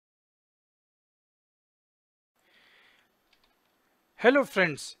Hello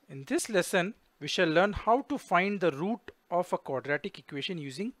friends, in this lesson we shall learn how to find the root of a quadratic equation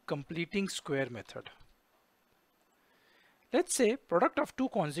using completing square method. Let's say product of two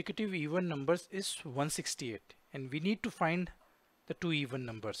consecutive even numbers is 168 and we need to find the two even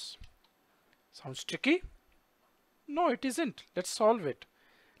numbers. Sounds tricky? No, it isn't. Let's solve it.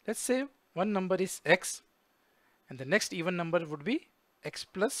 Let's say one number is x and the next even number would be x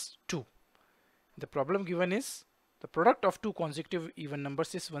plus 2. The problem given is the product of two consecutive even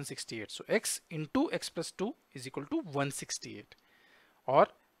numbers is 168. So x into x plus 2 is equal to 168, or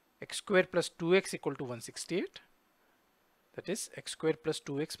x square plus 2x equal to 168. That is x square plus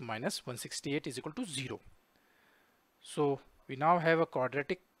 2x minus 168 is equal to 0. So we now have a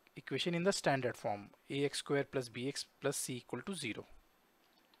quadratic equation in the standard form, ax square plus bx plus c equal to 0.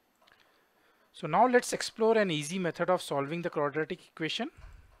 So now let's explore an easy method of solving the quadratic equation.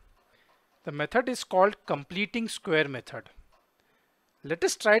 The method is called completing square method. Let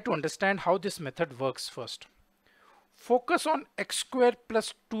us try to understand how this method works first. Focus on x square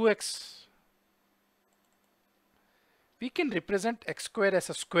plus 2x. We can represent x square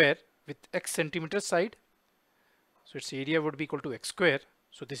as a square with x centimeter side. So its area would be equal to x square.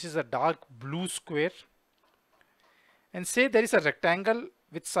 So this is a dark blue square. And say there is a rectangle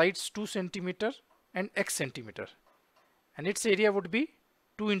with sides 2 centimeter and x centimeter. And its area would be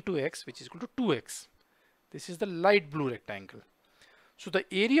 2 into x, which is equal to 2x. This is the light blue rectangle. So the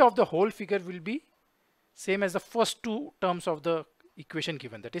area of the whole figure will be same as the first two terms of the equation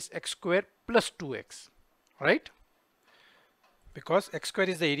given, that is x square plus 2x, right? Because x square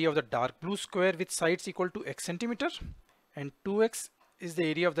is the area of the dark blue square with sides equal to x centimeter, and 2x is the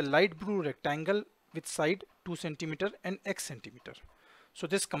area of the light blue rectangle with side 2 centimeter and x centimeter. So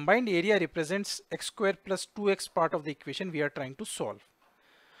this combined area represents x square plus 2x part of the equation we are trying to solve.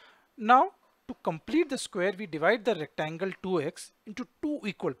 Now to complete the square, we divide the rectangle 2x into two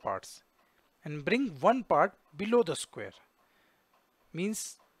equal parts and bring one part below the square.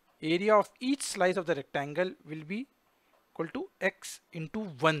 Means area of each slice of the rectangle will be equal to x into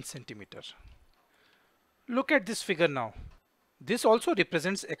 1 centimeter. Look at this figure now. This also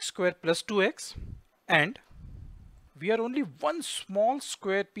represents x square plus 2x, and we are only one small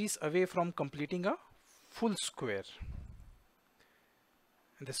square piece away from completing a full square.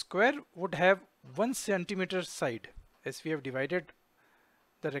 And the square would have 1 centimeter side, as we have divided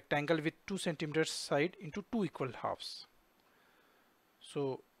the rectangle with 2 centimeters side into two equal halves.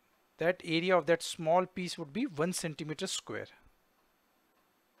 So that area of that small piece would be 1 centimeter square.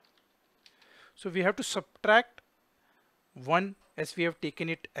 So we have to subtract 1 as we have taken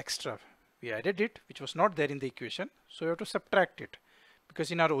it extra. We added it, which was not there in the equation. So we have to subtract it, because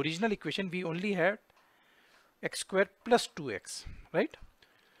in our original equation we only had x square plus 2x, right?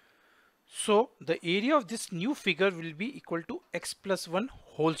 So the area of this new figure will be equal to x plus 1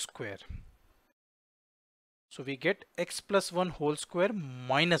 whole square. So we get x plus 1 whole square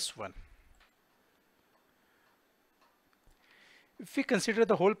minus 1. If we consider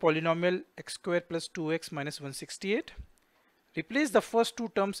the whole polynomial x square plus 2x minus 168, replace the first two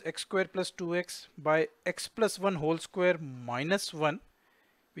terms x square plus 2x by x plus 1 whole square minus 1,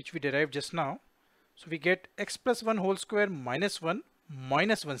 which we derived just now. So we get x plus 1 whole square minus 1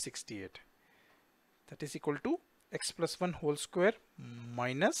 minus 168. That is equal to x plus 1 whole square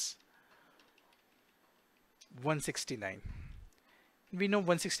minus 169. We know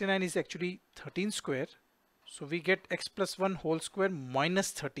 169 is actually 13 square. So we get x plus 1 whole square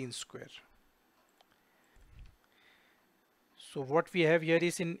minus 13 square. So what we have here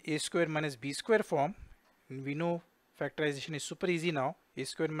is in a square minus b square form. And we know factorization is super easy now. A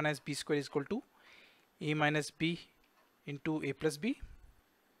square minus b square is equal to a minus b into a plus b.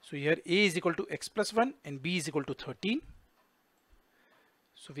 So here a is equal to x plus 1 and b is equal to 13.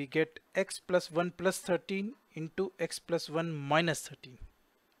 So we get x plus 1 plus 13 into x plus 1 minus 13,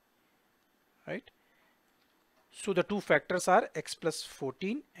 right? So the two factors are x plus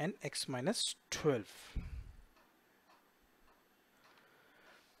 14 and x minus 12.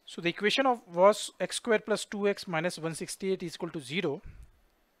 So the equation was x square plus 2x minus 168 is equal to 0.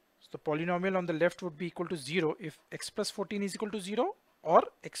 So the polynomial on the left would be equal to 0 if x plus 14 is equal to 0 or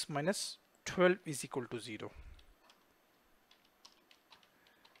x minus 12 is equal to 0.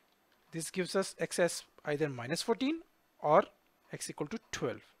 This gives us x as either minus 14 or x equal to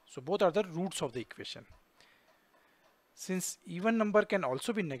 12. So both are the roots of the equation. Since even number can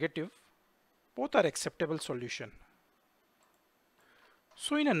also be negative, both are acceptable solution.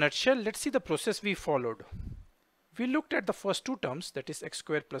 So in a nutshell, let's see the process we followed. We looked at the first two terms, that is x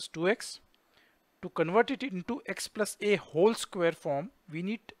square plus 2x. To convert it into x plus a whole square form, we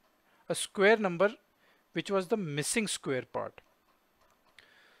need a square number which was the missing square part.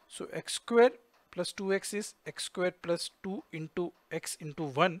 So x square plus 2x is x square plus 2 into x into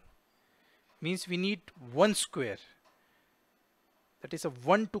 1, means we need 1 square, that is a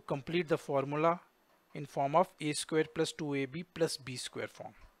 1 to complete the formula in form of a square plus 2ab plus b square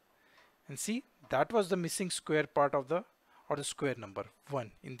form. And see, that was the missing square part of the square number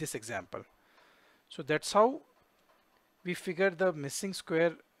 1 in this example. So that's how we figure the missing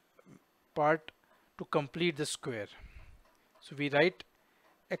square part to complete the square. So we write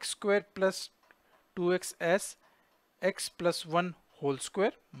x square plus 2x as x plus 1 whole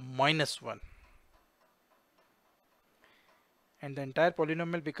square minus 1, and the entire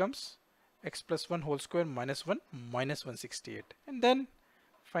polynomial becomes x plus 1 whole square minus 1 minus 168, and then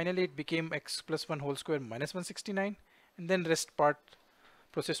finally it became x plus 1 whole square minus 169, and then rest part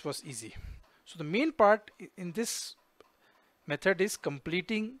process was easy. So the main part in this method is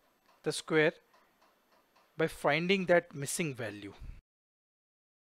completing the square by finding that missing value.